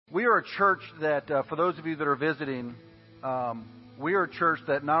We are a church that, for those of you that are visiting, we are a church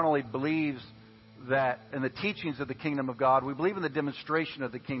that not only believes that in the teachings of the kingdom of God, we believe in the demonstration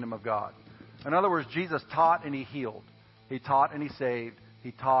of the kingdom of God. In other words, Jesus taught and He healed. He taught and He saved.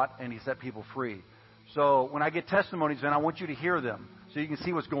 He taught and He set people free. So when I get testimonies, then I want you to hear them so you can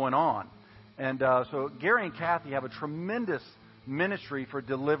see what's going on. And so Gary and Kathy have a tremendous ministry for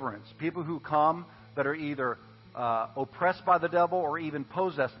deliverance. People who come that are either oppressed by the devil or even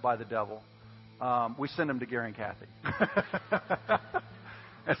possessed by the devil. We send them to Gary and Kathy.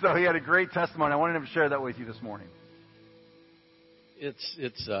 And so he had a great testimony. I wanted him to share that with you this morning.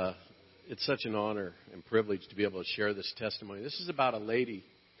 It's such an honor and privilege to be able to share this testimony. This is about a lady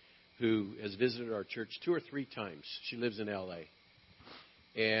who has visited our church 2 or 3 times. She lives in L.A.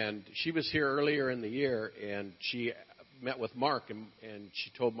 And she was here earlier in the year, and she met with Mark, and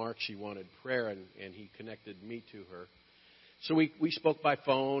she told Mark she wanted prayer, and he connected me to her. So we spoke by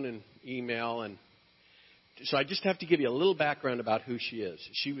phone and email, and so I just have to give you a little background about who she is.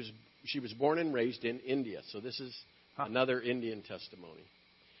 She was born and raised in India, so this is another Indian testimony.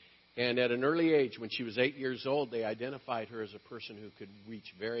 And at an early age, when she was 8 years old, they identified her as a person who could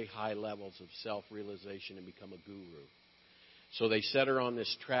reach very high levels of self-realization and become a guru. So they set her on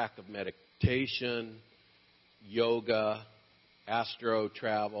this track of meditation, yoga, astro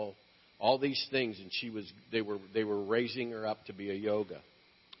travel, all these things, and they were raising her up to be a yoga.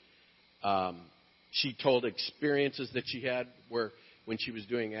 She told experiences that she had where when she was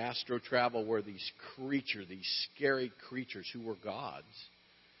doing astro travel, where these scary creatures who were gods,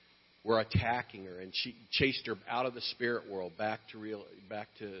 were attacking her, and she chased her out of the spirit world back to real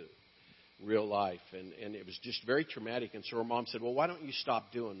life, and it was just very traumatic. And so her mom said, "Well, why don't you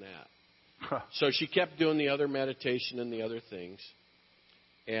stop doing that?" So she kept doing the other meditation and the other things,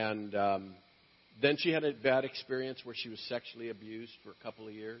 and then she had a bad experience where she was sexually abused for a couple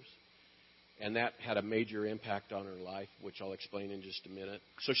of years, and that had a major impact on her life, which I'll explain in just a minute.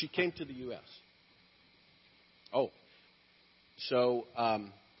 So she came to the U.S. So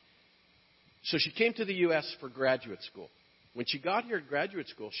she came to the U.S. for graduate school. When she got here at graduate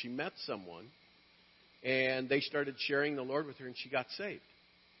school, she met someone, and they started sharing the Lord with her, and she got saved.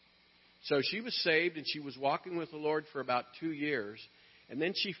 So she was saved, and she was walking with the Lord for about 2 years, and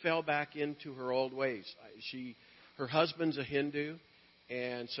then she fell back into her old ways. Her husband's a Hindu,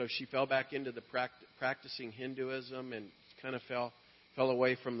 and so she fell back into the practicing Hinduism and kind of fell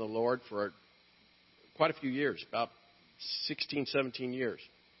away from the Lord for quite a few years, about 16, 17 years.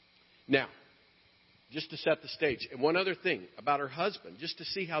 Now, just to set the stage. And one other thing about her husband, just to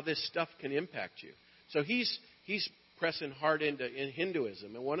see how this stuff can impact you. So he's pressing hard into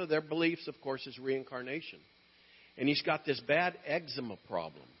Hinduism. And one of their beliefs, of course, is reincarnation. And he's got this bad eczema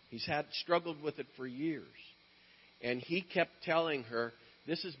problem. He's struggled with it for years. And he kept telling her,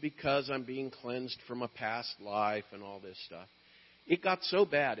 this is because I'm being cleansed from a past life and all this stuff. It got so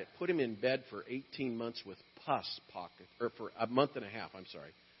bad, it put him in bed for 18 months with pus pockets, or for a month and a half,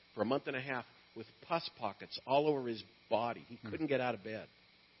 for a month and a half, with pus pockets all over his body. He couldn't get out of bed.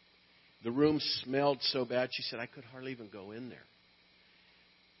 The room smelled so bad, she said, I could hardly even go in there.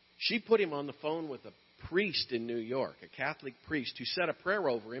 She put him on the phone with a priest in New York, a Catholic priest, who said a prayer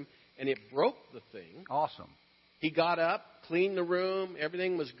over him, and it broke the thing. Awesome. He got up, cleaned the room,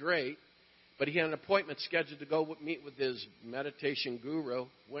 everything was great, but he had an appointment scheduled to go meet with his meditation guru.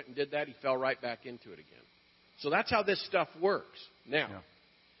 Went and did that. He fell right back into it again. So that's how this stuff works. Now,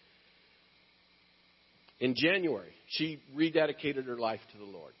 in January, she rededicated her life to the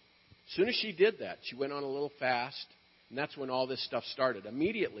Lord. As soon as she did that, she went on a little fast, and that's when all this stuff started.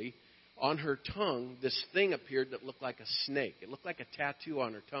 Immediately, on her tongue, this thing appeared that looked like a snake. It looked like a tattoo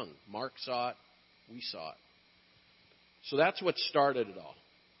on her tongue. Mark saw it. We saw it. So that's what started it all.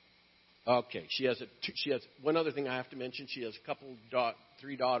 Okay, she has one other thing I have to mention. She has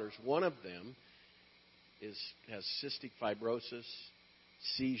 3 daughters. One of them has cystic fibrosis,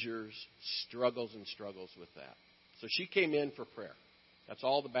 seizures, struggles with that. So she came in for prayer. That's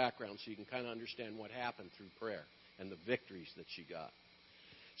all the background, so you can kind of understand what happened through prayer and the victories that she got.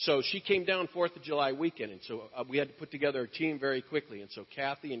 So she came down 4th of July weekend, and so we had to put together a team very quickly. And so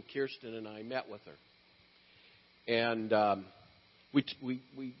Kathy and Kirsten and I met with her. And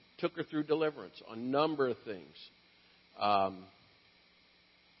we took her through deliverance on a number of things.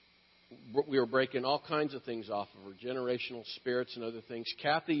 We were breaking all kinds of things off of her, generational spirits and other things.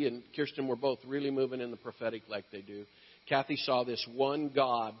 Kathy and Kirsten were both really moving in the prophetic like they do. Kathy saw this one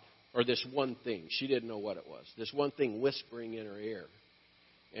God, or this one thing. She didn't know what it was. This one thing whispering in her ear.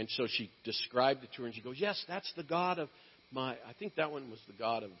 And so she described it to her, and she goes, yes, that's the God of I think that one was the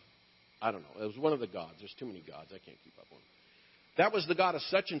God of, I don't know. It was one of the gods. There's too many gods. I can't keep up with them. that was the God of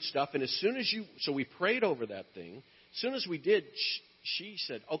such and stuff. And as soon as so we prayed over that thing. As soon as we did, she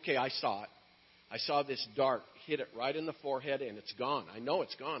said, okay, I saw it. I saw this dart hit it right in the forehead, and it's gone. I know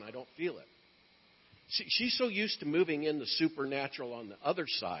it's gone. I don't feel it. She's so used to moving in the supernatural on the other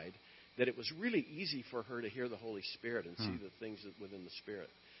side that it was really easy for her to hear the Holy Spirit and see the things within the Spirit.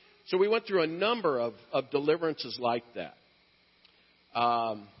 So we went through a number of deliverances like that.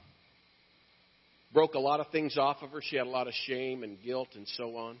 Broke a lot of things off of her. She had a lot of shame and guilt and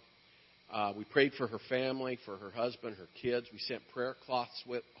so on. We prayed for her family, for her husband, her kids. We sent prayer cloths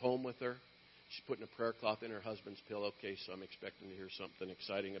home with her. She's putting a prayer cloth in her husband's pillowcase, so I'm expecting to hear something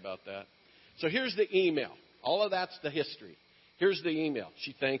exciting about that. So here's the email. All of that's the history. Here's the email.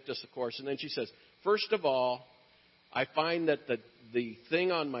 She thanked us, of course, and then she says, first of all, I find that the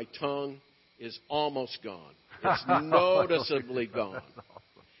thing on my tongue is almost gone. It's noticeably gone.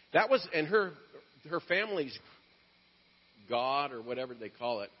 That was, and her family's God, or whatever they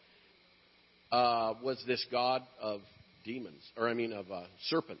call it, was this god of demons, of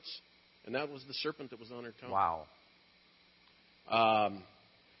serpents. And that was the serpent that was on her tongue. Wow.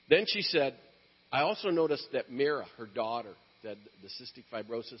 Then she said, I also noticed that Mira, her daughter, that the cystic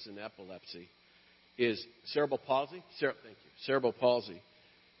fibrosis and epilepsy is cerebral palsy. Thank you. Cerebral palsy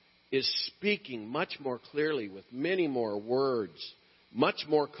is speaking much more clearly with many more words, much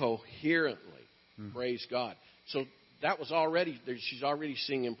more coherently. Praise God. So that was she's already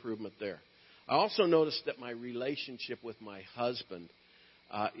seeing improvement there. I also noticed that my relationship with my husband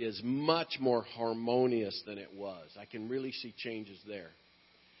is much more harmonious than it was. I can really see changes there.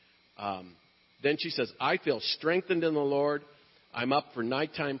 Then she says, I feel strengthened in the Lord. I'm up for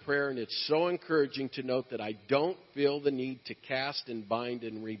nighttime prayer, and it's so encouraging to note that I don't feel the need to cast and bind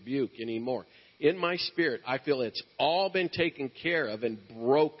and rebuke anymore. In my spirit, I feel it's all been taken care of and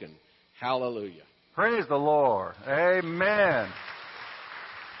broken. Hallelujah. Praise the Lord. Amen.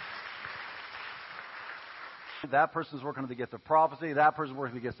 That person's working on the gift of prophecy. That person's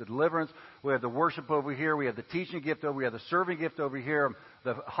working on the gift of deliverance. We have the worship over here. We have the teaching gift over here. We have the serving gift over here.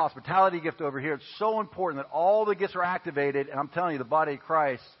 The hospitality gift over here. It's so important that all the gifts are activated. And I'm telling you, the body of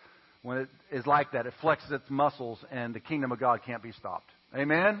Christ, when it is like that, it flexes its muscles and the kingdom of God can't be stopped.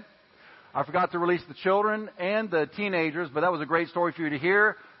 Amen? I forgot to release the children and the teenagers, but that was a great story for you to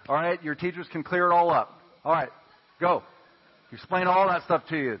hear. All right, your teachers can clear it all up. All right, go. Explain all that stuff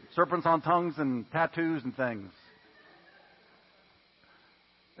to you. Serpents on tongues and tattoos and things.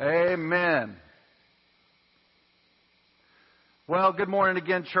 Amen. Well, good morning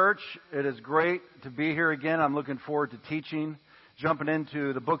again, church. It is great to be here again. I'm looking forward to teaching, jumping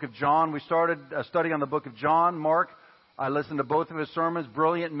into the book of John. We started a study on the book of John. Mark, I listened to both of his sermons,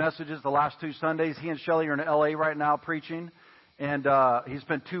 brilliant messages the last 2 Sundays. He and Shelley are in L.A. right now preaching. And he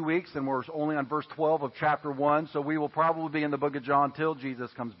spent 2 weeks, and we're only on verse 12 of chapter 1. So we will probably be in the book of John till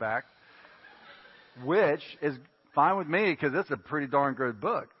Jesus comes back, which is fine with me because it's a pretty darn good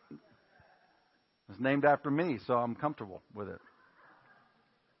book. It's named after me, so I'm comfortable with it.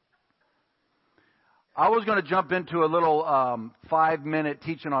 I was going to jump into a little 5-minute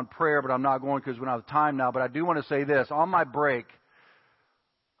teaching on prayer, but I'm not going because we don't have time now. But I do want to say this. On my break,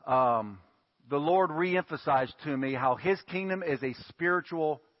 the Lord reemphasized to me how His kingdom is a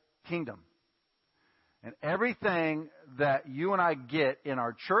spiritual kingdom. And everything that you and I get in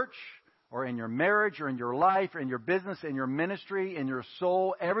our church or in your marriage or in your life or in your business, in your ministry, in your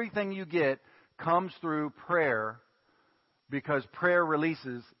soul, everything you get comes through prayer because prayer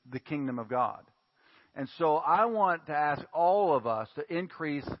releases the kingdom of God. And so I want to ask all of us to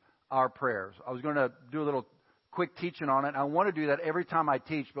increase our prayers. I was going to do a little quick teaching on it. I want to do that every time I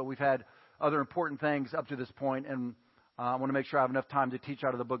teach, but we've had other important things up to this point, and I want to make sure I have enough time to teach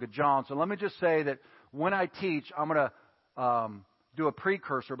out of the book of John. So let me just say that when I teach, I'm going to do a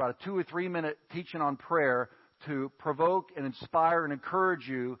precursor, about a 2 or 3 minute teaching on prayer to provoke and inspire and encourage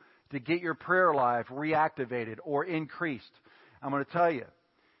you to get your prayer life reactivated or increased. I'm going to tell you,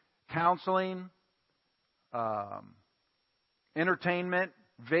 counseling, entertainment,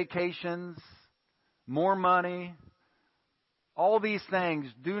 vacations, more money, all these things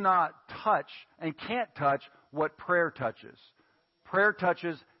do not touch and can't touch what prayer touches. Prayer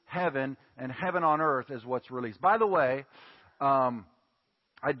touches heaven, and heaven on earth is what's released. By the way,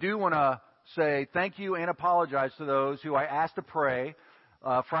 I do want to say thank you and apologize to those who I asked to pray.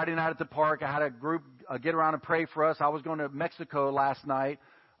 Friday night at the park, I had a group get around and pray for us. I was going to Mexico last night.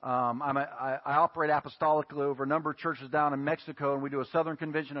 I operate apostolically over a number of churches down in Mexico, and we do a Southern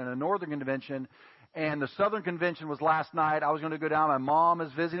Convention and a Northern Convention. And the Southern Convention was last night. I was going to go down. My mom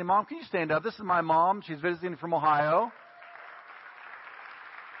is visiting. Mom, can you stand up? This is my mom. She's visiting from Ohio.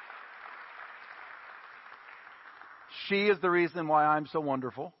 She is the reason why I'm so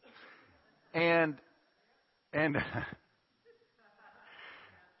wonderful. And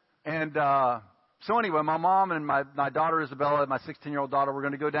so anyway, my mom and my daughter Isabella, my 16-year-old daughter, were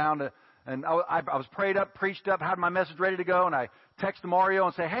going to go down to, and I was prayed up, preached up, had my message ready to go, and I texted Mario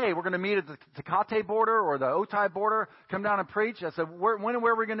and say, hey, we're going to meet at the Tecate border or the Otay border. Come down and preach. I said, when and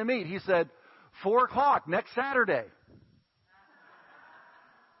where are we going to meet? He said, 4 o'clock next Saturday.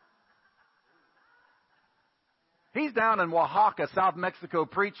 He's down in Oaxaca, South Mexico,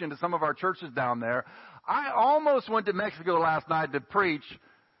 preaching to some of our churches down there. I almost went to Mexico last night to preach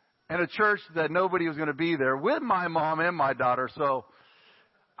in a church that nobody was going to be there with my mom and my daughter. So,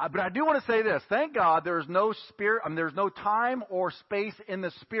 but I do want to say this. Thank God there's no spirit, there's no time or space in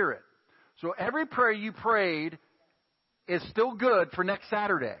the Spirit. So every prayer you prayed is still good for next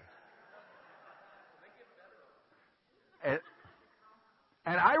Saturday. And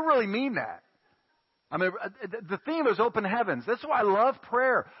I really mean that. I mean, the theme is open heavens. That's why I love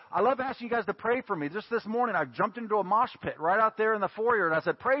prayer. I love asking you guys to pray for me. Just this morning, I jumped into a mosh pit right out there in the foyer, and I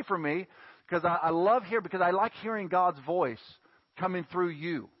said, pray for me, because I love because I like hearing God's voice coming through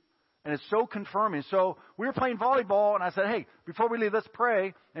you. And it's so confirming. So we were playing volleyball, and I said, hey, before we leave, let's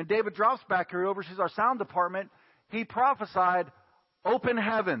pray. And David drops back here, oversees our sound department. He prophesied open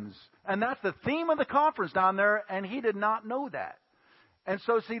heavens. And that's the theme of the conference down there, and he did not know that. And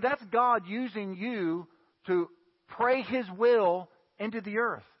so, see, that's God using you to pray His will into the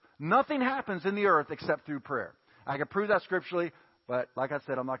earth. Nothing happens in the earth except through prayer. I can prove that scripturally, but like I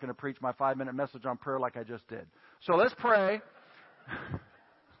said, I'm not going to preach my 5-minute message on prayer like I just did. So let's pray.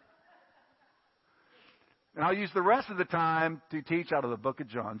 And I'll use the rest of the time to teach out of the book of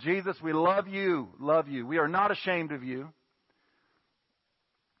John. Jesus, we love you, love you. We are not ashamed of you.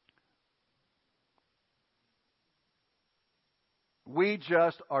 We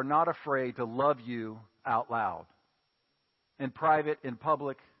just are not afraid to love you out loud, in private, in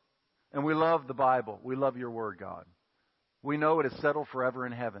public. And we love the Bible. We love your word, God. We know it is settled forever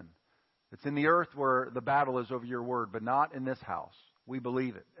in heaven. It's in the earth where the battle is over your word, but not in this house. We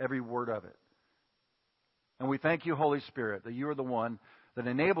believe it, every word of it. And we thank you, Holy Spirit, that you are the one that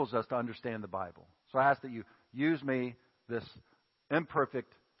enables us to understand the Bible. So I ask that you use me, this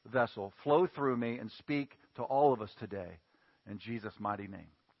imperfect vessel, flow through me and speak to all of us today. In Jesus' mighty name.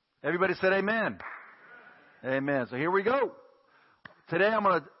 Everybody said amen. Amen. So here we go. Today I'm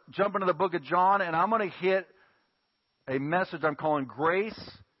going to jump into the book of John, and I'm going to hit a message I'm calling Grace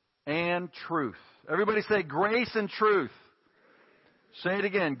and Truth. Everybody say grace and truth. Say it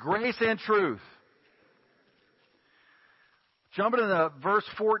again. Grace and truth. Jumping into verse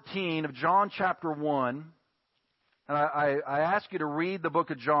 14 of John chapter 1. And I ask you to read the book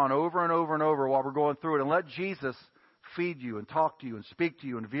of John over and over and over while we're going through it, and let Jesus feed you and talk to you and speak to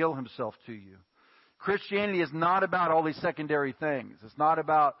you and reveal Himself to you. Christianity is not about all these secondary things. It's not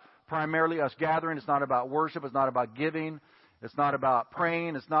about primarily us gathering. It's not about worship. It's not about giving. It's not about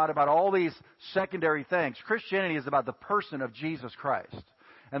praying. It's not about all these secondary things. Christianity is about the person of Jesus Christ.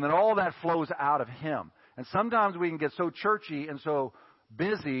 And then all that flows out of Him. And sometimes we can get so churchy and so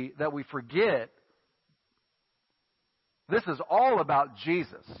busy that we forget this is all about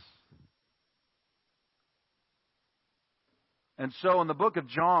Jesus. And so in the book of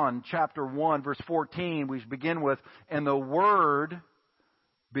John, chapter 1, verse 14, we begin with, and the Word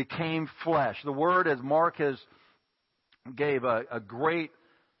became flesh. The Word, as Mark gave a great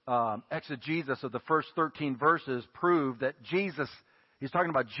exegesis of the first 13 verses, proved that Jesus, he's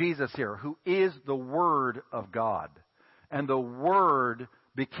talking about Jesus here, who is the Word of God. And the Word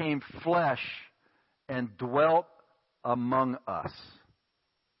became flesh and dwelt among us.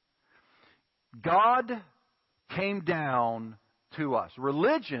 God came down to us.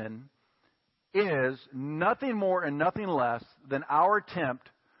 Religion is nothing more and nothing less than our attempt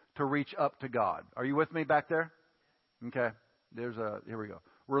to reach up to God. Are you with me back there? Okay. Here we go.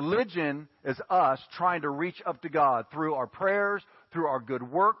 Religion is us trying to reach up to God through our prayers, through our good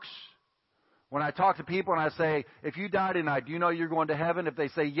works. When I talk to people and I say, if you die tonight, do you know you're going to heaven? If they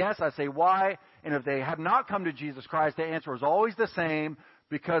say yes, I say why? And if they have not come to Jesus Christ, the answer is always the same,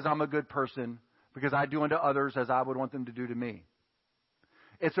 because I'm a good person, because I do unto others as I would want them to do to me.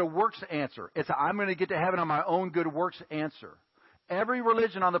 It's a works answer. It's a I'm going to get to heaven on my own good works answer. Every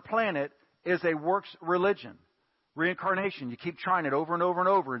religion on the planet is a works religion. Reincarnation, you keep trying it over and over and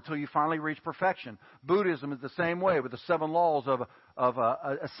over until you finally reach perfection. Buddhism is the same way with the 7 laws of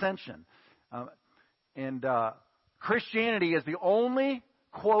ascension. And Christianity is the only,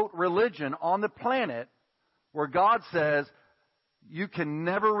 quote, religion on the planet where God says, you can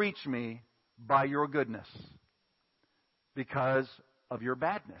never reach me by your goodness because of your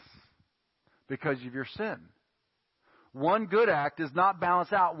badness, because of your sin. One good act does not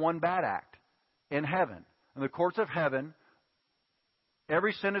balance out one bad act in heaven. In the courts of heaven,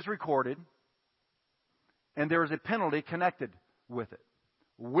 every sin is recorded, and there is a penalty connected with it.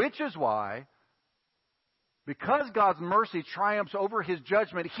 Which is why, because God's mercy triumphs over His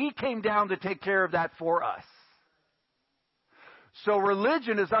judgment, He came down to take care of that for us. So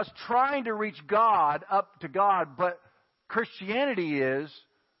religion is us trying to reach God, up to God, but Christianity is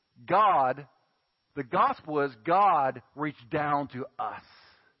God, the gospel is God reached down to us.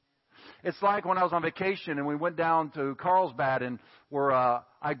 It's like when I was on vacation and we went down to Carlsbad and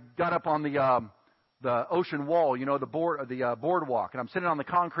I got up on the ocean wall, the boardwalk, and I'm sitting on the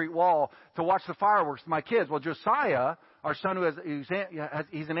concrete wall to watch the fireworks with my kids. Well, Josiah, our son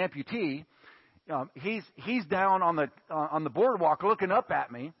he's an amputee, he's down on the boardwalk looking up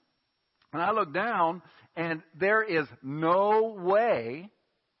at me, and I look down, and there is no way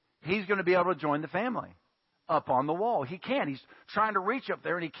he's going to be able to join the family up on the wall. He can't. He's trying to reach up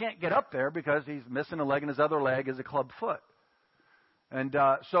there, and he can't get up there because he's missing a leg, and his other leg is a club foot. And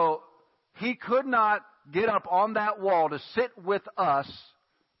so he could not get up on that wall to sit with us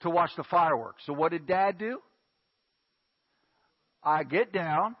to watch the fireworks. So what did Dad do? I get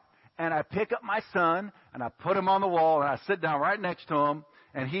down, and I pick up my son, and I put him on the wall, and I sit down right next to him,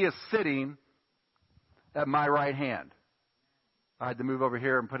 and he is sitting at my right hand. I had to move over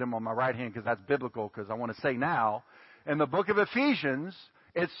here and put him on my right hand because that's biblical, because I want to say now, in the book of Ephesians,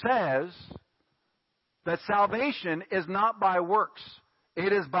 it says that salvation is not by works.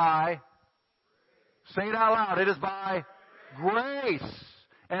 It is by, say it out loud, it is by grace.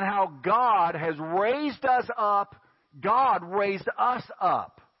 And how God has raised us up. God raised us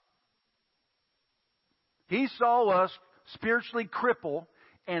up. He saw us spiritually crippled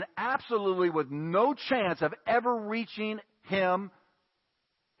and absolutely with no chance of ever reaching Him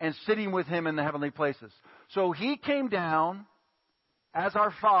and sitting with Him in the heavenly places. So He came down as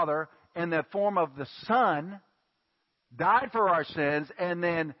our Father in the form of the Son, died for our sins, and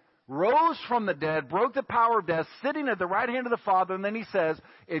then rose from the dead, broke the power of death, sitting at the right hand of the Father. And then He says,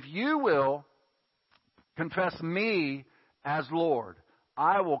 if you will confess me as Lord,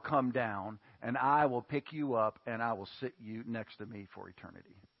 I will come down and I will pick you up and I will sit you next to me for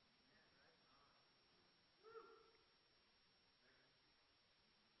eternity.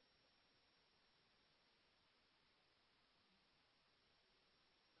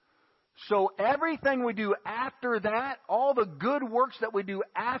 So everything we do after that, all the good works that we do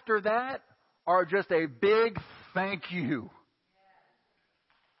after that, are just a big thank you.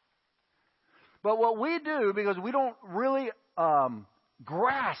 But what we do, because we don't really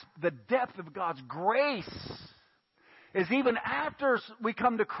grasp the depth of God's grace, is even after we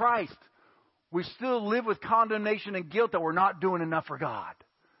come to Christ, we still live with condemnation and guilt that we're not doing enough for God.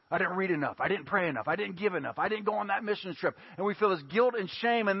 I didn't read enough. I didn't pray enough. I didn't give enough. I didn't go on that mission trip. And we feel this guilt and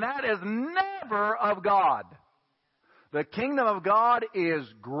shame, and that is never of God. The kingdom of God is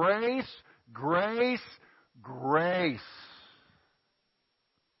grace, grace, grace.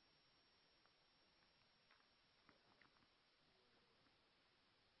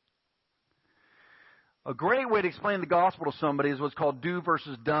 A great way to explain the gospel to somebody is what's called do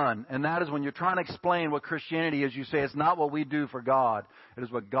versus done. And that is when you're trying to explain what Christianity is, you say it's not what we do for God. It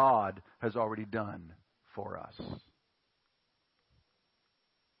is what God has already done for us.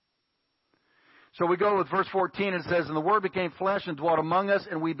 So we go with verse 14. It says, and the Word became flesh and dwelt among us,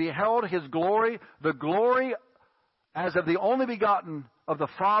 and we beheld His glory, the glory as of the only begotten of the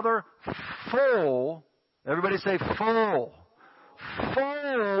Father, full, everybody say full,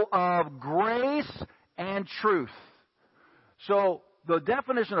 full of grace and truth. So the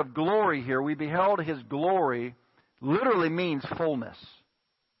definition of glory here, we beheld His glory, literally means fullness.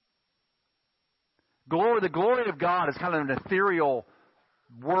 Glory, the glory of God is kind of an ethereal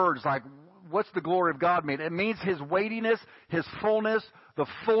word. It's like, what's the glory of God mean? It means His weightiness, His fullness, the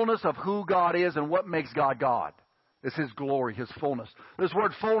fullness of who God is and what makes God God. It's His glory, His fullness. This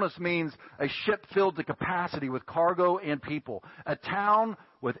word fullness means a ship filled to capacity with cargo and people. A town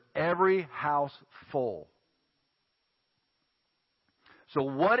with every house full. So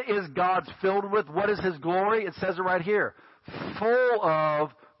what is God's filled with? What is His glory? It says it right here. Full of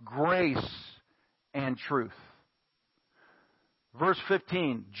grace and truth. Verse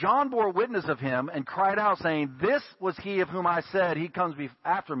 15. John bore witness of Him and cried out, saying, this was He of whom I said, He comes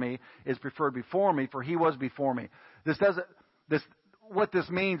after me, is preferred before me, for He was before me. What this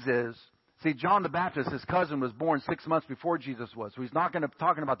means is, see, John the Baptist, his cousin, was born 6 months before Jesus was. So he's not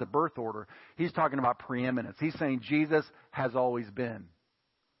talking about the birth order. He's talking about preeminence. He's saying Jesus has always been.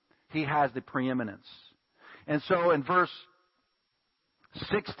 He has the preeminence. And so in verse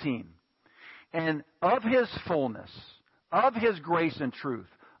 16, and of His fullness, of His grace and truth,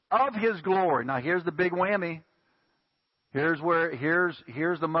 of His glory. Now here's the big whammy. Here's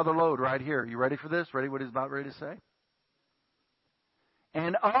the mother lode right here. You ready for this? Ready what He's about ready to say?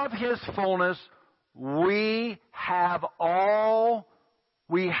 And of His fullness we have,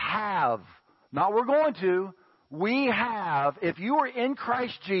 not we're going to, we have, if you are in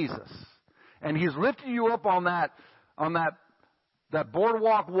Christ Jesus, and He's lifted you up on that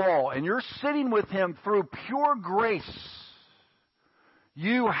boardwalk wall, and you're sitting with Him through pure grace,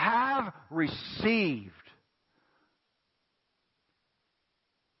 you have received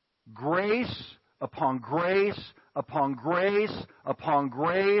grace upon grace upon grace upon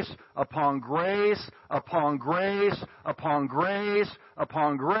grace upon grace upon grace upon grace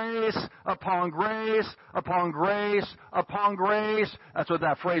upon grace upon grace upon grace upon grace. That's what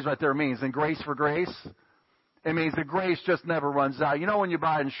that phrase right there means. And grace for grace, it means the grace just never runs out. You know when you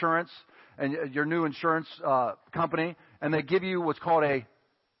buy insurance and your new insurance company, and they give you what's called a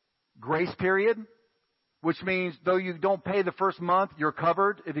grace period, which means though you don't pay the first month, you're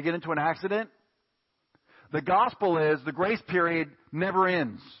covered if you get into an accident. The gospel is the grace period never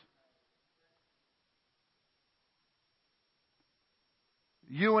ends.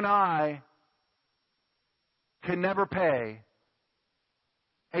 You and I can never pay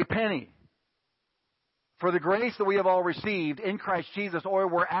a penny for the grace that we have all received in Christ Jesus, or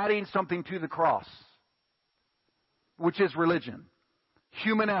we're adding something to the cross, which is religion,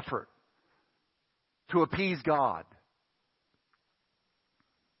 human effort to appease God.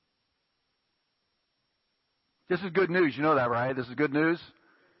 This is good news. You know that, right? This is good news.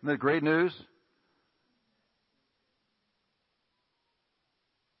 Isn't that great news?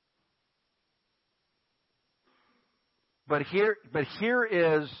 But here's the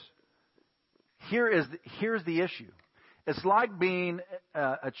issue. It's like being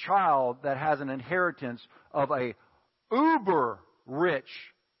a child that has an inheritance of a uber rich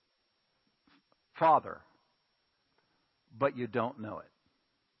father, but you don't know it.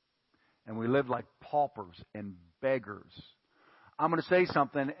 And we live like paupers and beggars. I'm going to say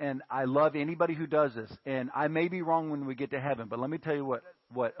something, and I love anybody who does this. And I may be wrong when we get to heaven, but let me tell you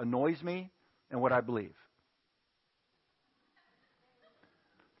what annoys me and what I believe.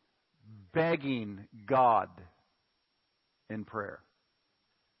 Begging God in prayer.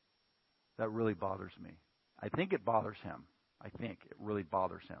 That really bothers me. I think it bothers Him. I think it really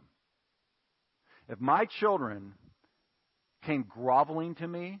bothers Him. If my children came groveling to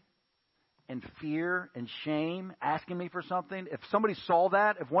me in fear and shame, asking me for something, if somebody saw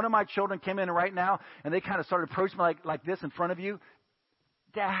that, if one of my children came in right now and they kind of started approaching me like this in front of you,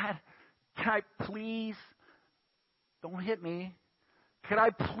 Dad, can I please, don't hit me, could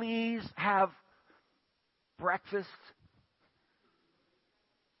I please have breakfast?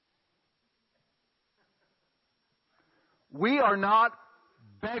 We are not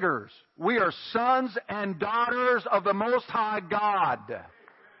beggars. We are sons and daughters of the Most High God,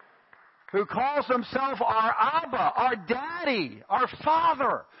 who calls Himself our Abba, our Daddy, our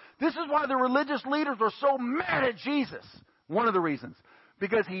Father. This is why the religious leaders are so mad at Jesus. One of the reasons.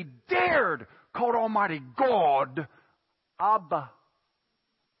 Because He dared call Almighty God Abba.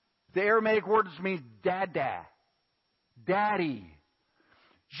 The Aramaic word just means dada, daddy.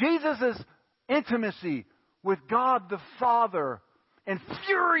 Jesus' intimacy with God the Father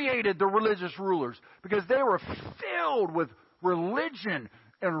infuriated the religious rulers because they were filled with religion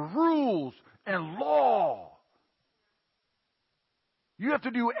and rules and law. You have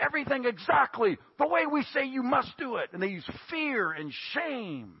to do everything exactly the way we say you must do it. And they use fear and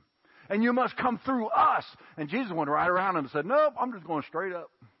shame. And you must come through us. And Jesus went right around them and said, nope, I'm just going straight up.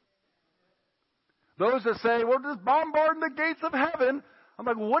 Those that say, we're just bombarding the gates of heaven. I'm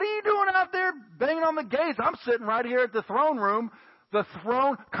like, what are you doing out there banging on the gates? I'm sitting right here at the throne room. The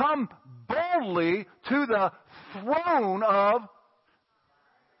throne, come boldly to the throne of...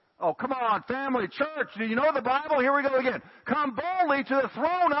 Oh, come on, family, church. Do you know the Bible? Here we go again. Come boldly to the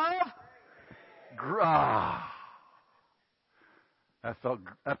throne of...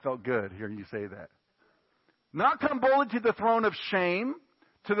 That felt good hearing you say that. Not come boldly to the throne of shame,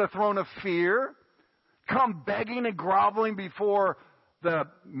 to the throne of fear. Come begging and groveling before the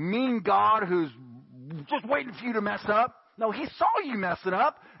mean God who's just waiting for you to mess up. No, He saw you messing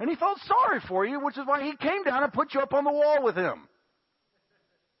up, and He felt sorry for you, which is why He came down and put you up on the wall with Him.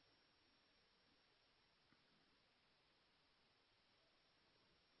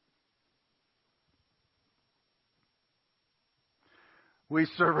 We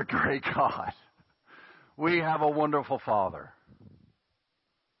serve a great God. We have a wonderful Father.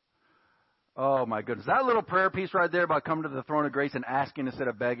 Oh, my goodness. That little prayer piece right there about coming to the throne of grace and asking instead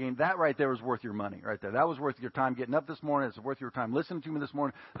of begging, that right there was worth your money right there. That was worth your time getting up this morning. It's worth your time listening to me this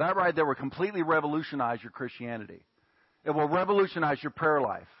morning. That right there will completely revolutionize your Christianity. It will revolutionize your prayer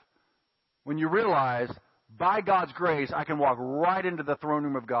life. When you realize, by God's grace, I can walk right into the throne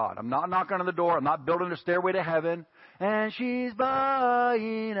room of God. I'm not knocking on the door. I'm not building a stairway to heaven. And she's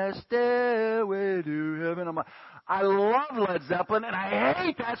buying a stairway to heaven. I love Led Zeppelin, and I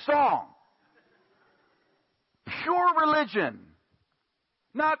hate that song. Pure religion.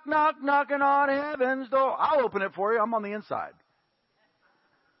 Knock, knock, knocking on heaven's door. I'll open it for you. I'm on the inside.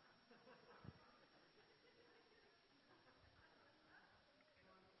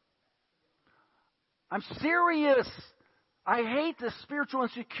 I'm serious. I hate this spiritual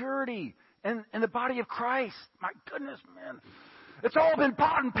insecurity in the body of Christ. My goodness, man. It's all been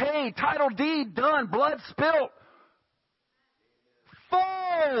bought and paid. Title deed done. Blood spilt.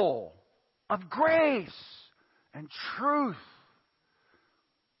 Full of grace and truth.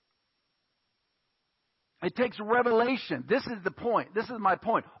 It takes revelation. This is the point. This is my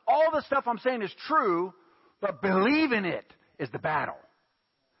point. All the stuff I'm saying is true, but believing it is the battle.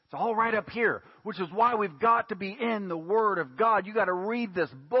 It's all right up here, which is why we've got to be in the Word of God. You got to read this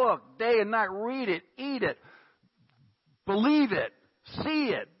book day and night. Read it, eat it, believe it, see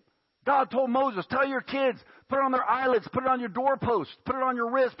it. God told Moses, tell your kids, put it on their eyelids, put it on your doorpost, put it on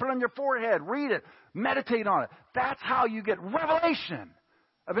your wrist, put it on your forehead, read it, meditate on it. That's how you get revelation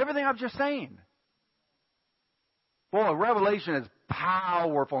of everything I'm just saying. Boy, revelation is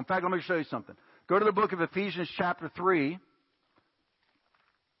powerful. In fact, let me show you something. Go to the book of Ephesians chapter 3.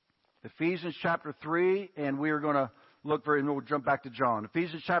 Ephesians chapter 3, and we are going to look for it, and we'll jump back to John.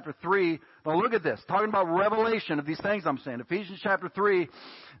 Ephesians chapter 3, now look at this, talking about revelation of these things I'm saying. Ephesians chapter 3,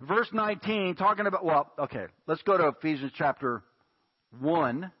 verse 19, talking about, well, okay, let's go to Ephesians chapter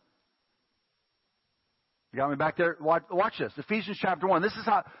 1. You got me back there? Watch this. Ephesians chapter 1. This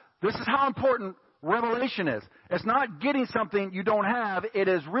is how important revelation is. It's not getting something you don't have, it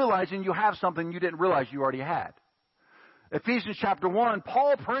is realizing you have something you didn't realize you already had. Ephesians chapter 1,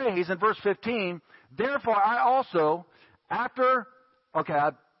 Paul prays in verse 15, therefore I also, I'm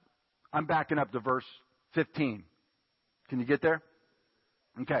backing up to verse 15. Can you get there?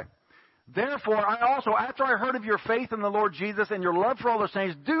 Okay. Therefore I also, after I heard of your faith in the Lord Jesus and your love for all the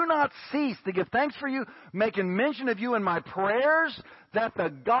saints, do not cease to give thanks for you, making mention of you in my prayers, that the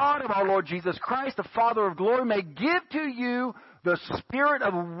God of our Lord Jesus Christ, the Father of glory, may give to you the spirit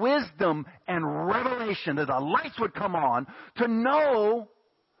of wisdom and revelation, that the lights would come on, to know,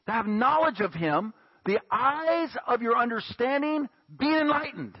 to have knowledge of Him, the eyes of your understanding be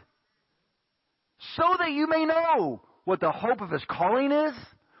enlightened, so that you may know what the hope of His calling is,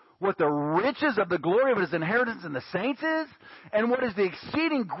 what the riches of the glory of His inheritance in the saints is, and what is the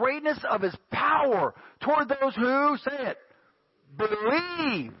exceeding greatness of His power toward those who, say it,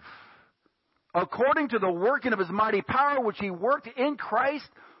 believe, according to the working of His mighty power, which He worked in Christ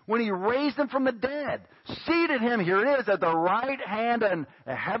when He raised Him from the dead, seated Him, here it is, at the right hand in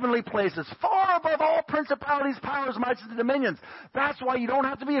heavenly places, far above all principalities, powers, mights, and dominions. That's why you don't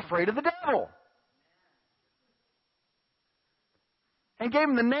have to be afraid of the devil. And gave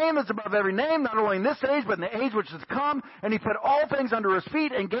Him the name that's above every name, not only in this age, but in the age which is to come. And He put all things under His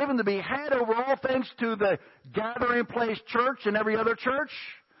feet, and gave Him to be head over all things to the gathering place church and every other church,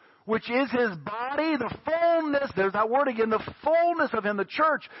 which is His body, the fullness, there's that word again, the fullness of Him. The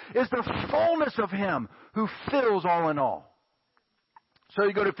church is the fullness of Him who fills all in all. So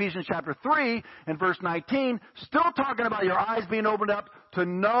you go to Ephesians chapter 3 and verse 19, still talking about your eyes being opened up to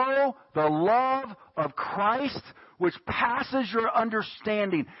know the love of Christ, which passes your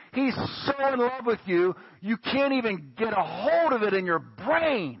understanding. He's so in love with you, you can't even get a hold of it in your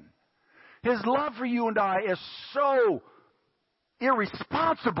brain. His love for you and I is so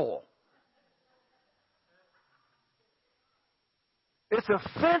irresponsible. It's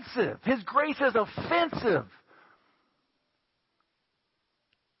offensive. His grace is offensive.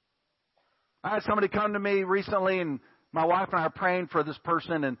 I had somebody come to me recently, and my wife and I are praying for this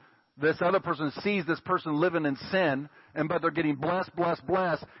person, and this other person sees this person living in sin, but they're getting blessed.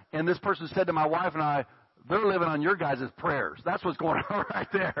 And this person said to my wife and I, they're living on your guys' prayers. That's what's going on right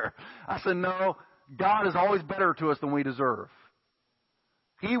there. I said, no, God is always better to us than we deserve.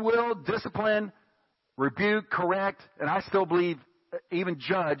 He will discipline, rebuke, correct, and I still believe even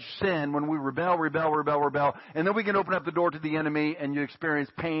judge sin when we rebel. And then we can open up the door to the enemy, and you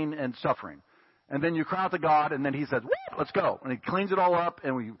experience pain and suffering. And then you cry out to God, and then He says, let's go. And He cleans it all up,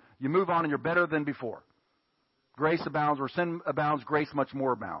 and you move on, and you're better than before. Grace abounds. Where sin abounds, grace much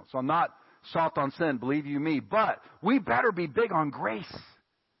more abounds. So I'm not soft on sin, believe you me. But we better be big on grace.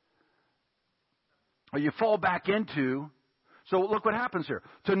 or you fall back into. So look what happens here.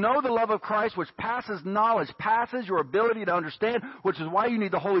 To know the love of Christ, which passes knowledge, passes your ability to understand, which is why you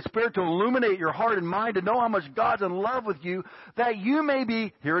need the Holy Spirit to illuminate your heart and mind, to know how much God's in love with you, that you may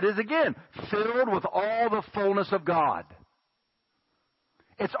be, here it is again, filled with all the fullness of God.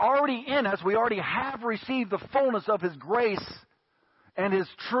 It's already in us. We already have received the fullness of His grace and His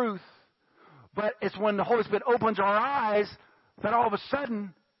truth. But it's when the Holy Spirit opens our eyes that all of a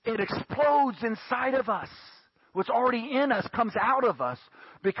sudden it explodes inside of us. What's already in us comes out of us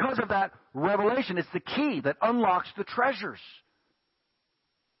because of that revelation. It's the key that unlocks the treasures.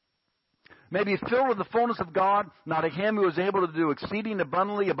 May be filled with the fullness of God, not of Him who is able to do exceeding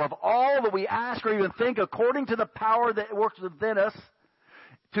abundantly above all that we ask or even think, according to the power that works within us.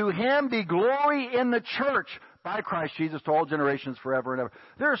 To Him be glory in the church by Christ Jesus to all generations forever and ever.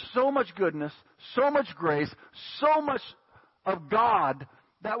 There is so much goodness, so much grace, so much of God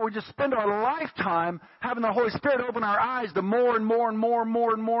that we just spend our lifetime having the Holy Spirit open our eyes to more and more and more and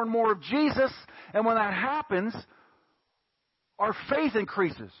more and more and more of Jesus. And when that happens, our faith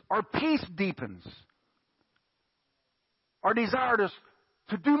increases. Our peace deepens. Our desire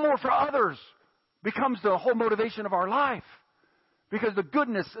to do more for others becomes the whole motivation of our life. Because the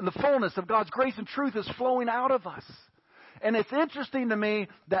goodness and the fullness of God's grace and truth is flowing out of us. And it's interesting to me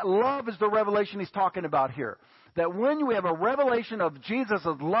that love is the revelation He's talking about here. That when we have a revelation of Jesus'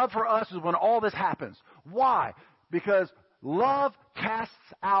 love for us is when all this happens. Why? Because love casts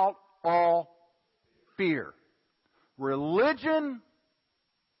out all fear. Religion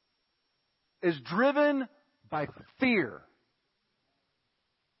is driven by fear.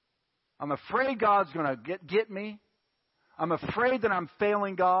 I'm afraid God's going to get me. I'm afraid that I'm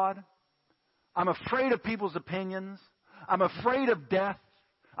failing God. I'm afraid of people's opinions. I'm afraid of death.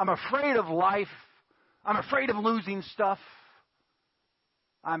 I'm afraid of life. I'm afraid of losing stuff.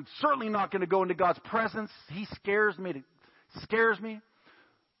 I'm certainly not going to go into God's presence. He scares me.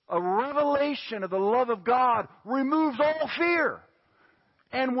 A revelation of the love of God removes all fear.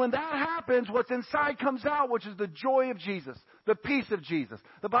 And when that happens, what's inside comes out, which is the joy of Jesus, the peace of Jesus.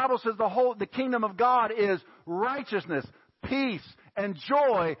 The Bible says the kingdom of God is righteousness, peace, and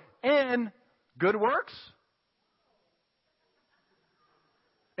joy in good works.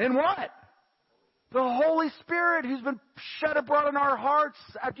 In what? The Holy Spirit who's been shed abroad in our hearts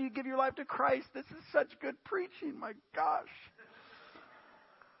after you give your life to Christ. This is such good preaching, my gosh.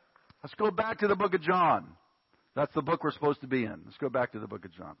 Let's go back to the book of John. That's the book we're supposed to be in. Let's go back to the book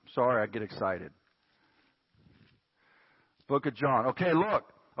of John. Sorry, I get excited. Book of John. Okay, look.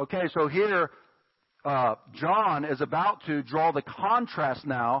 Okay, so here, John is about to draw the contrast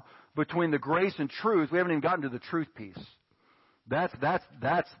now between the grace and truth. We haven't even gotten to the truth piece. That's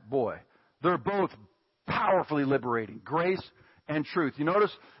boy. They're both powerfully liberating. Grace and truth. You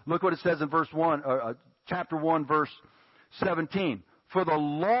notice, look what it says in chapter 1, verse 17. For the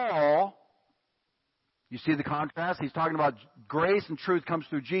law, you see the contrast? He's talking about grace and truth comes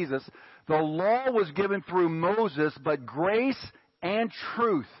through Jesus. The law was given through Moses, but grace and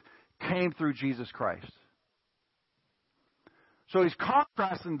truth came through Jesus Christ. So he's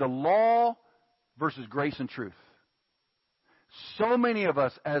contrasting the law versus grace and truth. So many of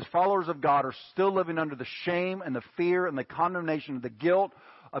us, as followers of God, are still living under the shame and the fear and the condemnation and the guilt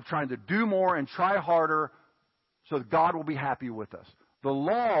of trying to do more and try harder so that God will be happy with us. The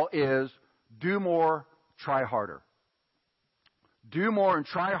law is do more, try harder. Do more and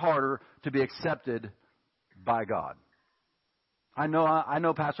try harder to be accepted by God. I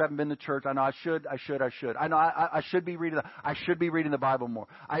know, Pastor, I haven't been to church. I know I should. I know I should be reading the Bible more.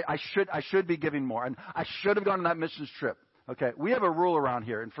 I should be giving more. And I should have gone on that missions trip. Okay, we have a rule around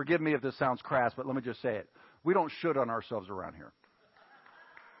here, and forgive me if this sounds crass, but let me just say it. We don't should on ourselves around here.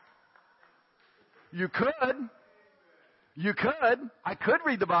 You could. I could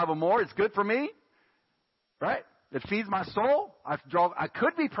read the Bible more. It's good for me. Right? It feeds my soul. I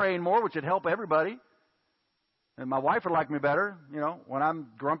could be praying more, which would help everybody. And my wife would like me better. You know, when I'm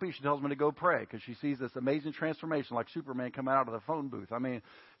grumpy, she tells me to go pray because she sees this amazing transformation like Superman coming out of the phone booth. I mean,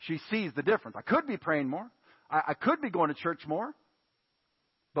 she sees the difference. I could be praying more. I could be going to church more.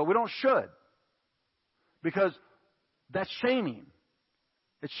 But we don't should. Because that's shaming.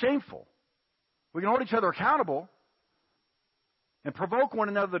 It's shameful. We can hold each other accountable and provoke one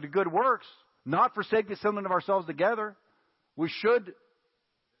another to good works, not forsake the assembling of ourselves together. We should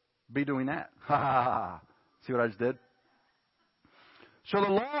be doing that. Ha ha ha. See what I just did? So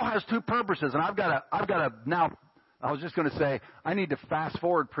the law has two purposes, and I've got to now, I was just going to say, I need to fast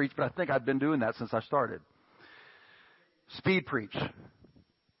forward preach, but I think I've been doing that since I started. Speed preach.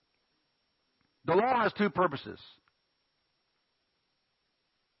 The law has two purposes.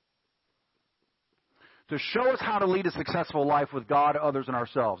 to show us how to lead a successful life with God, others, and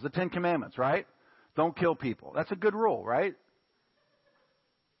ourselves. The 10 Commandments, right? Don't kill people. That's a good rule, right?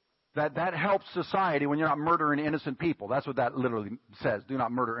 That helps society when you're not murdering innocent people. That's what that literally says. Do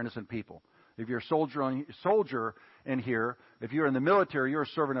not murder innocent people. If you're a soldier in here, if you're in the military, you're a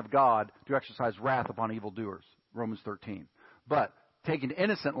servant of God to exercise wrath upon evildoers. Romans 13. But taking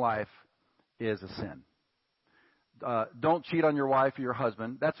innocent life is a sin. Don't cheat on your wife or your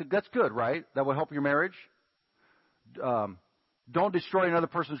husband. That's good, right? That will help your marriage. Don't destroy another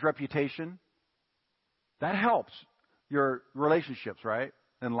person's reputation. That helps your relationships, right?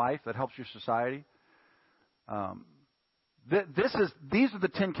 In life, that helps your society. These are the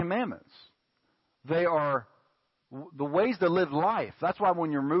 10 Commandments. They are the ways to live life. That's why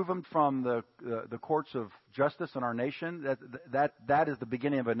when you remove them from the courts of justice in our nation, that is the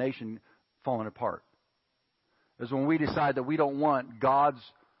beginning of a nation falling apart. Is when we decide that we don't want God's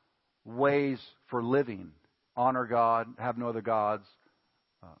ways for living. Honor God, have no other gods,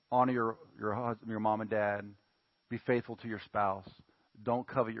 honor your husband, your mom and dad, be faithful to your spouse, don't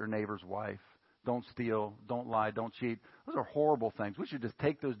covet your neighbor's wife, don't steal, don't lie, don't cheat. Those are horrible things. We should just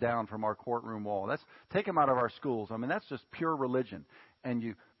take those down from our courtroom wall. Take them out of our schools. I mean, that's just pure religion. And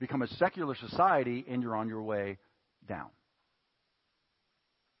you become a secular society and you're on your way down.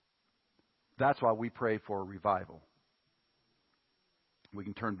 That's why we pray for a revival. We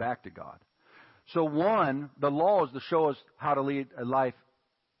can turn back to God. So the law is to show us how to lead a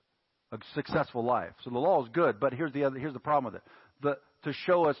successful life. So the law is good, but here's the problem with it. To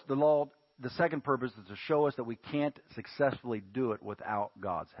show us the law, the second purpose is to show us that we can't successfully do it without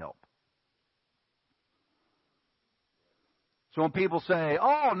God's help. So when people say,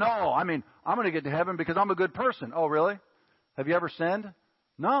 "Oh no, I'm going to get to heaven because I'm a good person." Oh, really? Have you ever sinned?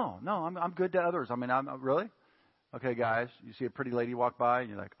 No, I'm good to others. I'm really? Okay, guys, you see a pretty lady walk by and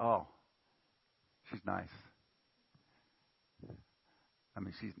you're like, "Oh, she's nice."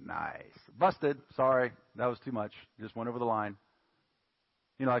 She's nice. Busted. Sorry, that was too much. Just went over the line.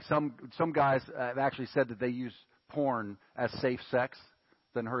 Like some guys have actually said that they use porn as safe sex.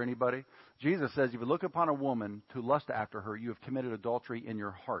 Doesn't hurt anybody. Jesus says, if you look upon a woman to lust after her, you have committed adultery in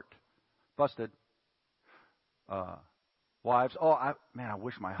your heart. Busted. Wives, I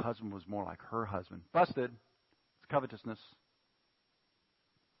wish my husband was more like her husband. Busted. It's covetousness.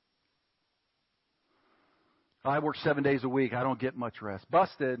 I work 7 days a week. I don't get much rest.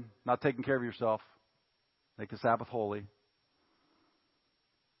 Busted. Not taking care of yourself. Make the Sabbath holy.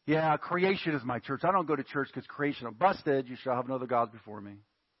 Yeah, creation is my church. I don't go to church because creation. Busted. You shall have no other gods before me.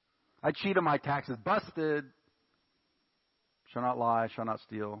 I cheat on my taxes. Busted. Shall not lie. Shall not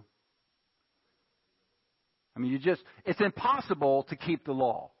steal. It's impossible to keep the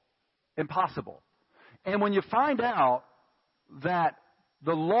law. Impossible. And when you find out that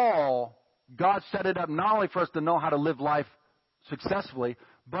the law, God set it up not only for us to know how to live life successfully,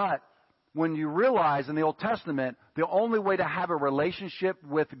 but when you realize in the Old Testament, the only way to have a relationship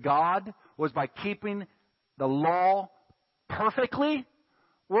with God was by keeping the law perfectly,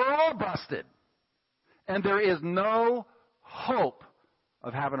 we're all busted. And there is no hope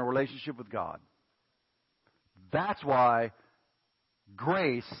of having a relationship with God. That's why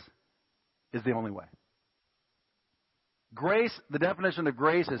grace is the only way. Grace, the definition of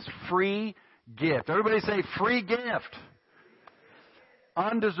grace is free gift. Everybody say free gift.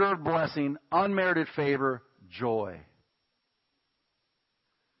 Undeserved blessing, unmerited favor, joy.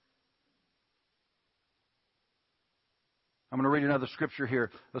 I'm going to read another scripture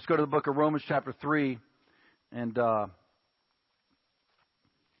here. Let's go to the book of Romans chapter 3. And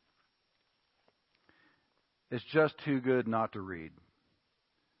it's just too good not to read.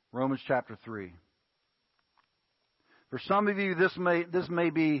 Romans chapter 3. For some of you, this may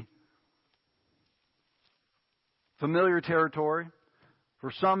be familiar territory.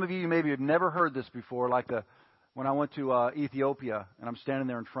 For some of you, maybe you've never heard this before, when I went to Ethiopia, and I'm standing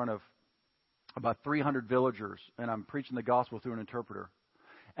there in front of about 300 villagers, and I'm preaching the gospel through an interpreter.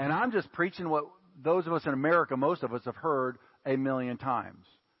 And I'm just preaching what those of us in America, most of us, have heard a million times.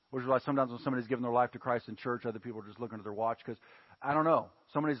 Which is why sometimes when somebody's given their life to Christ in church, other people are just looking at their watch because, I don't know,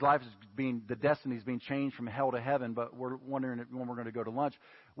 somebody's life the destiny is being changed from hell to heaven, but we're wondering when we're going to go to lunch.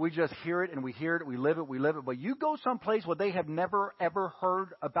 We just hear it and we hear it, we live it. But you go someplace where they have never, ever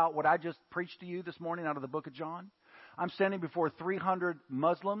heard about what I just preached to you this morning out of the book of John. I'm standing before 300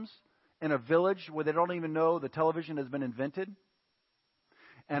 Muslims in a village where they don't even know the television has been invented.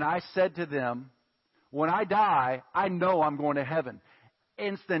 And I said to them, when I die, I know I'm going to heaven.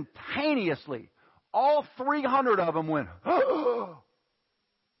 Instantaneously, all 300 of them went, oh.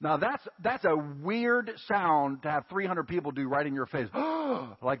 Now that's a weird sound to have 300 people do right in your face,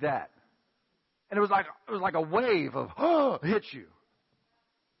 like that. And it was like a wave of, hit you.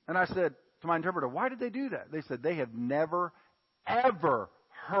 And I said to my interpreter, why did they do that? They said they have never, ever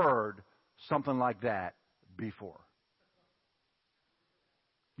heard something like that before.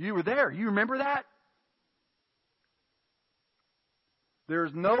 You were there. You remember that?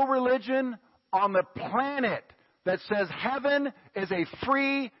 There's no religion on the planet that says heaven is a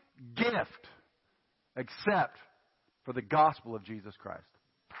free gift except for the gospel of Jesus Christ.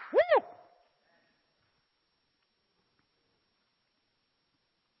 Woo!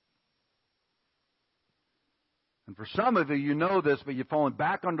 And for some of you, you know this, but you've fallen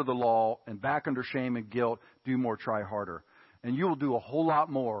back under the law and back under shame and guilt. Do more, try harder. And you will do a whole lot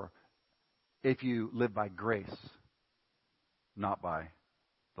more if you live by grace, not by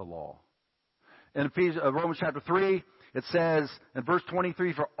the law. In Romans chapter 3, it says in verse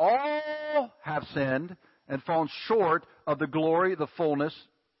 23, for all have sinned and fallen short of the glory, the fullness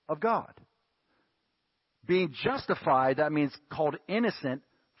of God. Being justified, that means called innocent,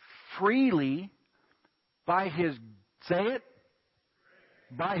 freely by His, say it,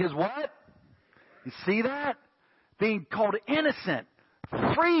 by His what? You see that? Being called innocent,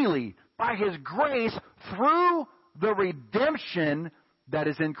 freely by His grace through the redemption that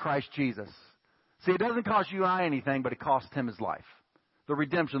is in Christ Jesus. See, it doesn't cost you and I anything, but it cost Him His life. The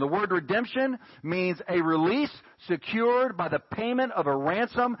redemption. The word redemption means a release secured by the payment of a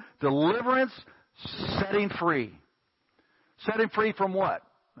ransom, deliverance, setting free. Setting free from what?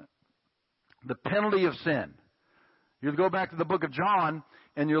 The penalty of sin. You go back to the book of John,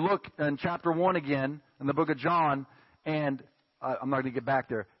 and you look in chapter 1 again, in the book of John, and I'm not going to get back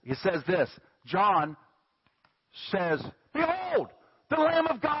there. He says this. John says, behold, the Lamb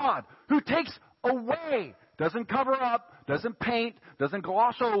of God who takes away, doesn't cover up, doesn't paint, doesn't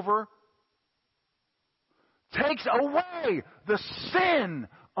gloss over, takes away the sin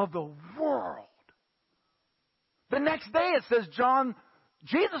of the world. The next day it says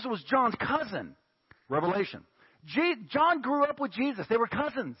Jesus was John's cousin. Revelation. John grew up with Jesus. They were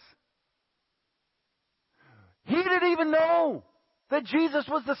cousins. He didn't even know that Jesus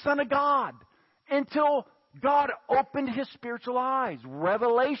was the Son of God until God opened his spiritual eyes.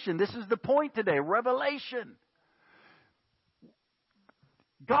 Revelation. This is the point today. Revelation.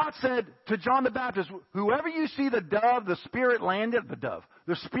 God said to John the Baptist, whoever you see the Spirit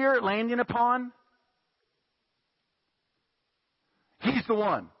landing upon, he's the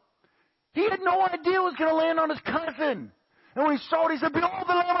one. He had no idea it was going to land on his cousin. And when he saw it, he said, behold,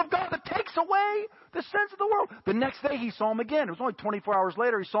 the Lamb of God that takes away the sins of the world. The next day he saw him again. It was only 24 hours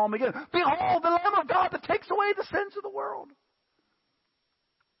later he saw him again. Behold, the Lamb of God that takes away the sins of the world.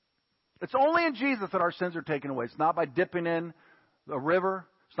 It's only in Jesus that our sins are taken away. It's not by dipping in a river.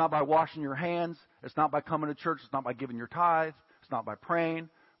 It's not by washing your hands. It's not by coming to church. It's not by giving your tithe. It's not by praying.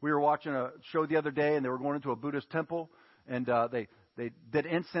 We were watching a show the other day, and they were going into a Buddhist temple, and they did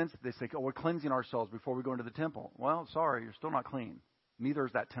incense. They say, we're cleansing ourselves before we go into the temple. Well, sorry, you're still not clean. Neither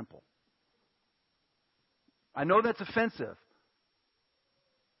is that temple. I know that's offensive,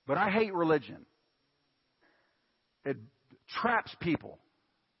 but I hate religion. It traps people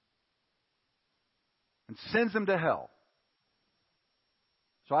and sends them to hell.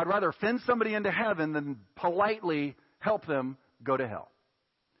 So I'd rather offend somebody into heaven than politely help them go to hell.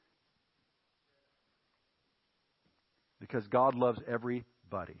 Because God loves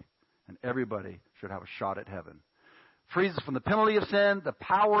everybody, and everybody should have a shot at heaven. Frees us from the penalty of sin, the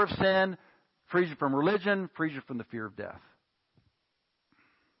power of sin, frees you from religion, frees you from the fear of death.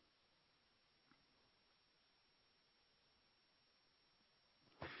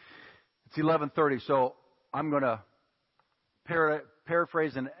 It's 11:30, so I'm going to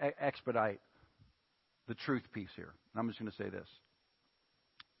paraphrase and expedite the truth piece here. I'm just going to say this.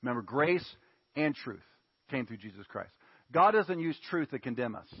 Remember, grace and truth came through Jesus Christ. God doesn't use truth to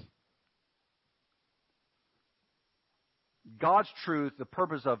condemn us. God's truth, the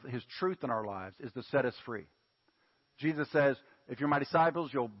purpose of His truth in our lives is to set us free. Jesus says, if you're my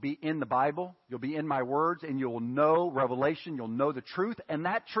disciples, you'll be in the Bible, you'll be in my words, and you'll know revelation, you'll know the truth, and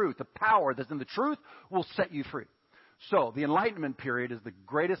that truth, the power that's in the truth, will set you free. So, the Enlightenment period is the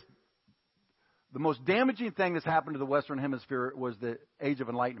most damaging thing that's happened to the Western Hemisphere was the Age of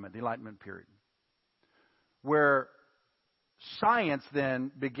Enlightenment, the Enlightenment period, where science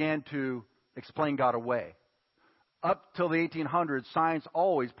then began to explain God away. Up till the 1800s, science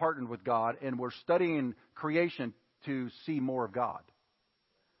always partnered with God and were studying creation to see more of God.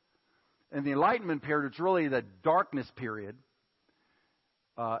 And the Enlightenment period, which is really the darkness period,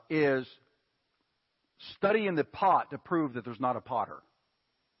 is studying the pot to prove that there's not a potter.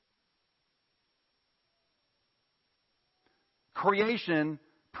 Creation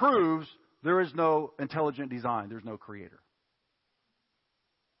proves there is no intelligent design. There's no creator.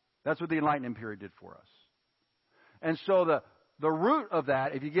 That's what the Enlightenment period did for us. And so the root of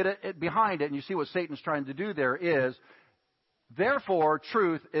that, if you get it behind it and you see what Satan's trying to do there is, therefore,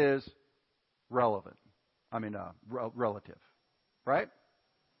 truth is relevant. Relative. Right?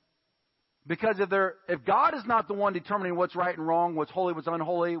 Because if God is not the one determining what's right and wrong, what's holy, what's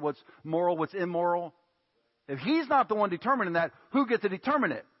unholy, what's moral, what's immoral, if He's not the one determining that, who gets to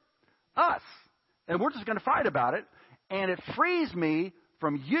determine it? Us. And we're just going to fight about it. And it frees me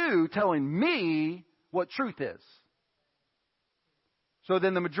from you telling me what truth is. So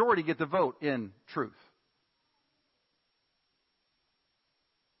then the majority get to vote in truth.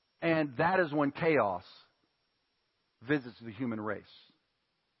 And that is when chaos visits the human race.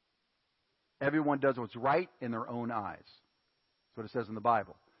 Everyone does what's right in their own eyes. That's what it says in the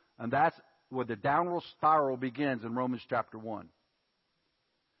Bible. And that's where the downward spiral begins in Romans chapter 1.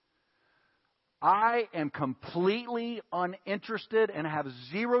 I am completely uninterested and have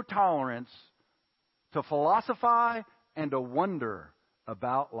zero tolerance to philosophize and to wonder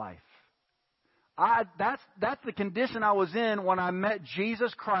about life. That's the condition I was in when I met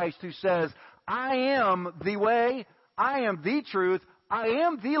Jesus Christ, who says, I am the way, I am the truth, I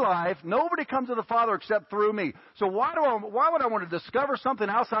am the life. Nobody comes to the Father except through me. So why would I want to discover something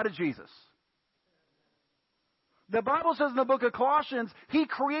outside of Jesus? The Bible says in the book of Colossians, He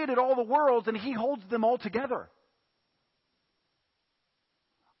created all the worlds and He holds them all together.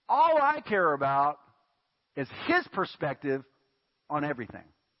 All I care about is His perspective on everything.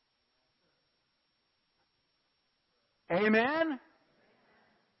 Amen?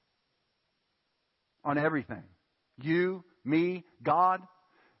 On everything. You, me, God.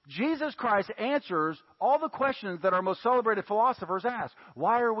 Jesus Christ answers all the questions that our most celebrated philosophers ask.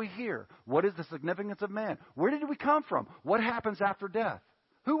 Why are we here? What is the significance of man? Where did we come from? What happens after death?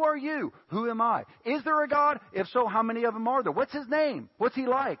 Who are you? Who am I? Is there a God? If so, how many of them are there? What's His name? What's He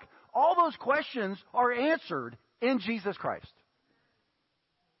like? All those questions are answered in Jesus Christ.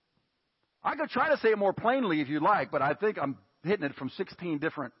 I could try to say it more plainly if you like, but I think I'm hitting it from 16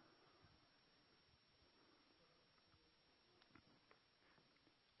 different.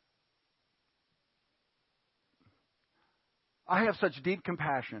 I have such deep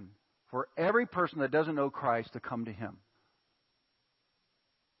compassion for every person that doesn't know Christ to come to Him.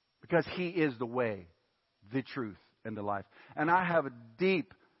 Because He is the way, the truth, and the life. And I have a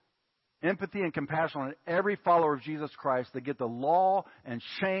deep empathy and compassion on every follower of Jesus Christ to get the law and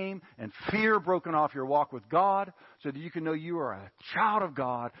shame and fear broken off your walk with God so that you can know you are a child of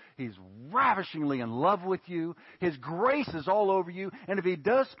God. He's ravishingly in love with you. His grace is all over you. And if He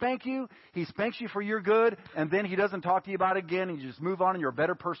does spank you, He spanks you for your good, and then He doesn't talk to you about it again, and you just move on and you're a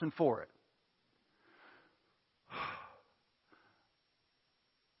better person for it.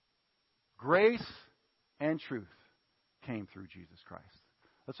 Grace and truth came through Jesus Christ.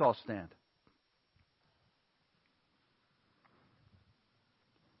 Let's all stand.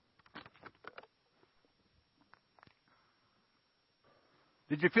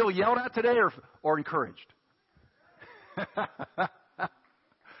 Did you feel yelled at today or encouraged?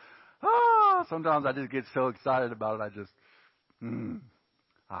 Sometimes I just get so excited about it.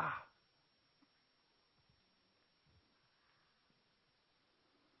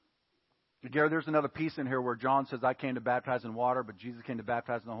 Gary, there's another piece in here where John says, I came to baptize in water, but Jesus came to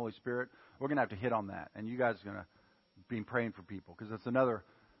baptize in the Holy Spirit. We're going to have to hit on that. And you guys are going to be praying for people. Because it's another,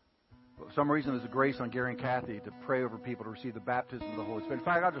 for some reason, there's a grace on Gary and Kathy to pray over people to receive the baptism of the Holy Spirit. In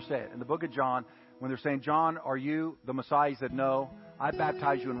fact, I'll just say it. In the book of John, when they're saying, John, are you the Messiah? He said, no, I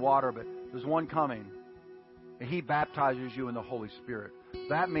baptize you in water, but there's one coming. And He baptizes you in the Holy Spirit.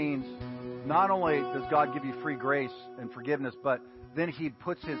 That means not only does God give you free grace and forgiveness, but then He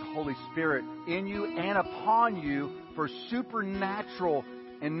puts His Holy Spirit in you and upon you for supernatural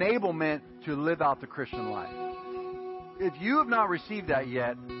enablement to live out the Christian life. If you have not received that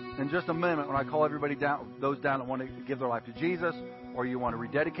yet, in just a minute when I call everybody down, those down that want to give their life to Jesus, or you want to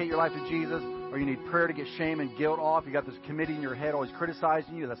rededicate your life to Jesus, or you need prayer to get shame and guilt off, you got this committee in your head always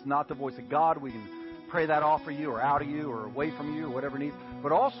criticizing you, that's not the voice of God. We can pray that off for you or out of you or away from you or whatever needs.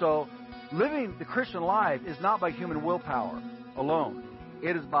 But also, living the Christian life is not by human willpower alone.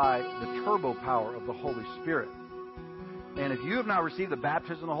 It is by the turbo power of the Holy Spirit. And if you have not received the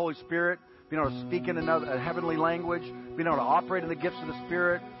baptism of the Holy Spirit, being able to speak in a heavenly language, being able to operate in the gifts of the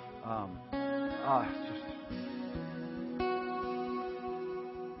Spirit,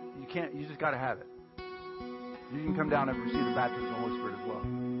 you just got to have it. You can come down and receive the baptism of the Holy Spirit as well.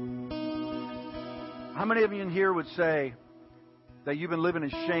 How many of you in here would say that you've been living in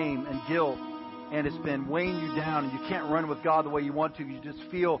shame and guilt and it's been weighing you down and you can't run with God the way you want to, you just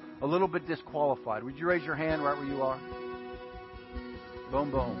feel a little bit disqualified, would you raise your hand right where you are?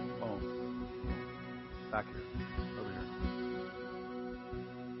 Boom, boom, boom. Back here. Over here.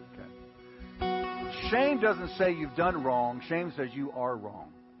 Okay. Shame doesn't say you've done wrong. Shame says you are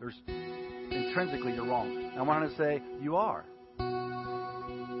wrong. Intrinsically, you're wrong. And I want to say you are.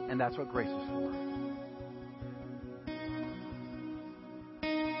 And that's what grace is for.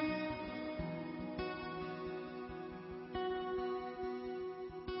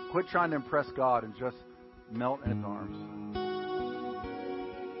 Quit trying to impress God and just melt in His arms.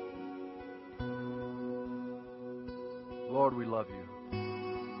 Lord, we love you.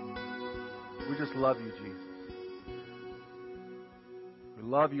 We just love you, Jesus. We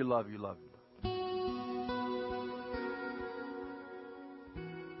love you, love you, love you.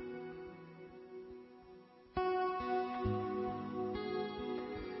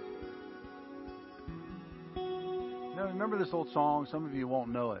 Now, remember this old song? Some of you won't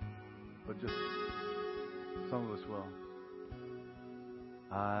know it, but just some of us will.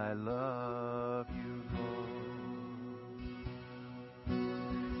 I love you, Lord,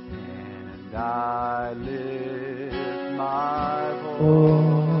 and I lift my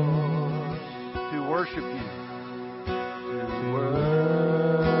voice to worship you, to worship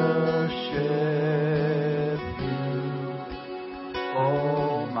you,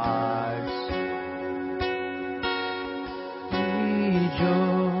 oh my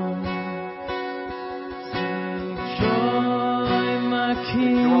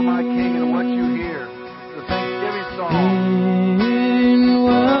You're my King, and what you hear, the Thanksgiving song. In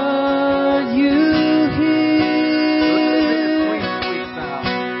what you hear, Sweet, sweet sound.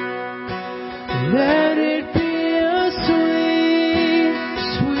 let it be a sweet,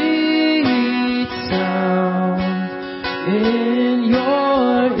 sweet sound in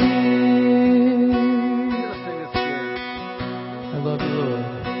your ear. Let's sing this again. I love you, Lord.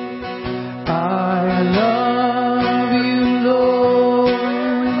 I love you, Lord,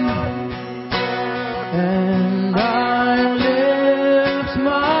 and I lift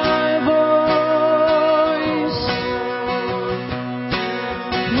my voice,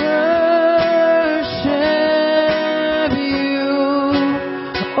 worship you,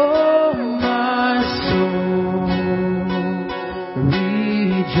 oh my soul,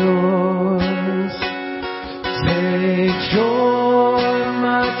 rejoice, take joy,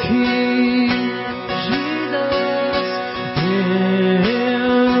 my King, Jesus, in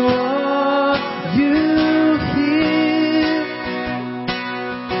what you hear.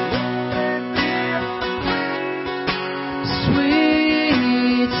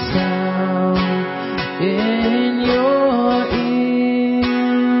 Sweet sound in your ear.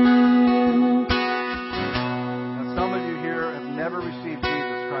 Now, some of you here have never received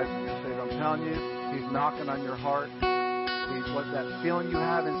Jesus Christ as your Savior. I'm telling you, He's knocking on your heart. He's what that feeling you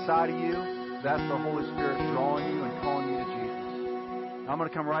have inside of you, that's the Holy Spirit drawing you and calling you to Jesus. I'm going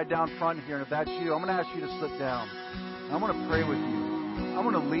to come right down front here, and if that's you, I'm going to ask you to slip down. I'm going to pray with you. I'm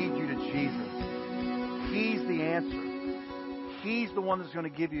going to lead you to Jesus. He's the answer. He's the one that's going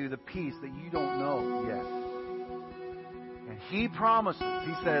to give you the peace that you don't know yet. And He promises,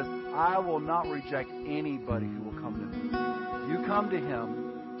 He says, I will not reject anybody who will come to me. You come to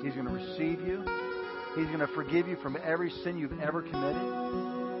Him, He's going to receive you. He's going to forgive you from every sin you've ever committed.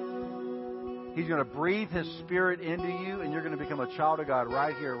 He's going to breathe His Spirit into you, and you're going to become a child of God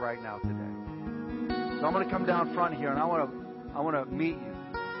right here, right now, today. So I'm going to come down front here, and I want to meet you.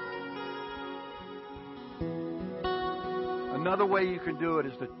 Another way you can do it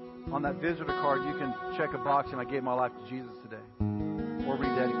is on that visitor card, you can check a box, and I gave my life to Jesus today, or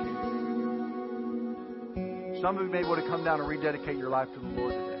rededicate it. Some of you may want to come down and rededicate your life to the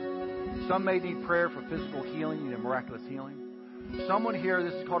Lord today. Some may need prayer for physical healing, you need miraculous healing. Someone here,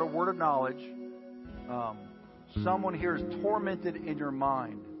 this is called a word of knowledge. Someone here is tormented in your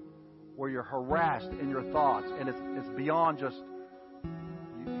mind, where you're harassed in your thoughts, and it's beyond just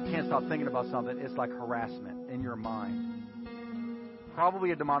you can't stop thinking about something. It's like harassment in your mind.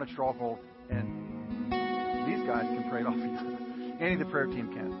 Probably a demonic stronghold, and these guys can pray it off you. Any of the prayer team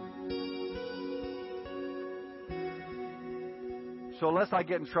can. So unless I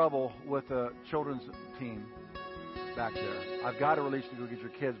get in trouble with the children's team back there, I've got to release you to go get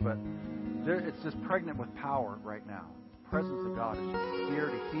your kids, but it's just pregnant with power right now. The presence of God is here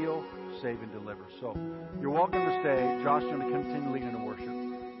to heal, save, and deliver. So you're welcome to stay. Josh is going to continue leading in worship.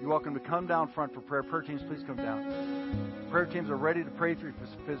 You're welcome to come down front for prayer. Prayer teams, please come down. Prayer teams are ready to pray for you for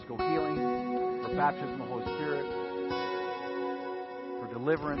physical healing, for baptism of the Holy Spirit, for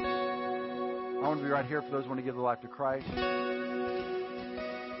deliverance. I want to be right here for those who want to give their life to Christ.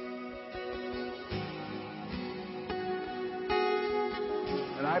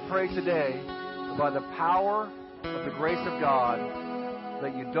 pray today that by the power of the grace of God,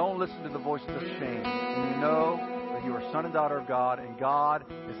 that you don't listen to the voices of shame, and you know that you are son and daughter of God, and God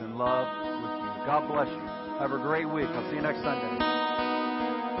is in love with you. God bless you. Have a great week. I'll see you next Sunday.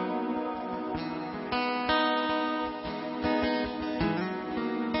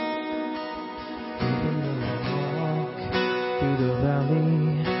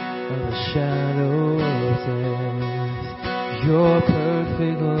 Shadow of death, your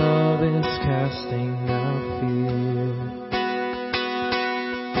perfect love is casting out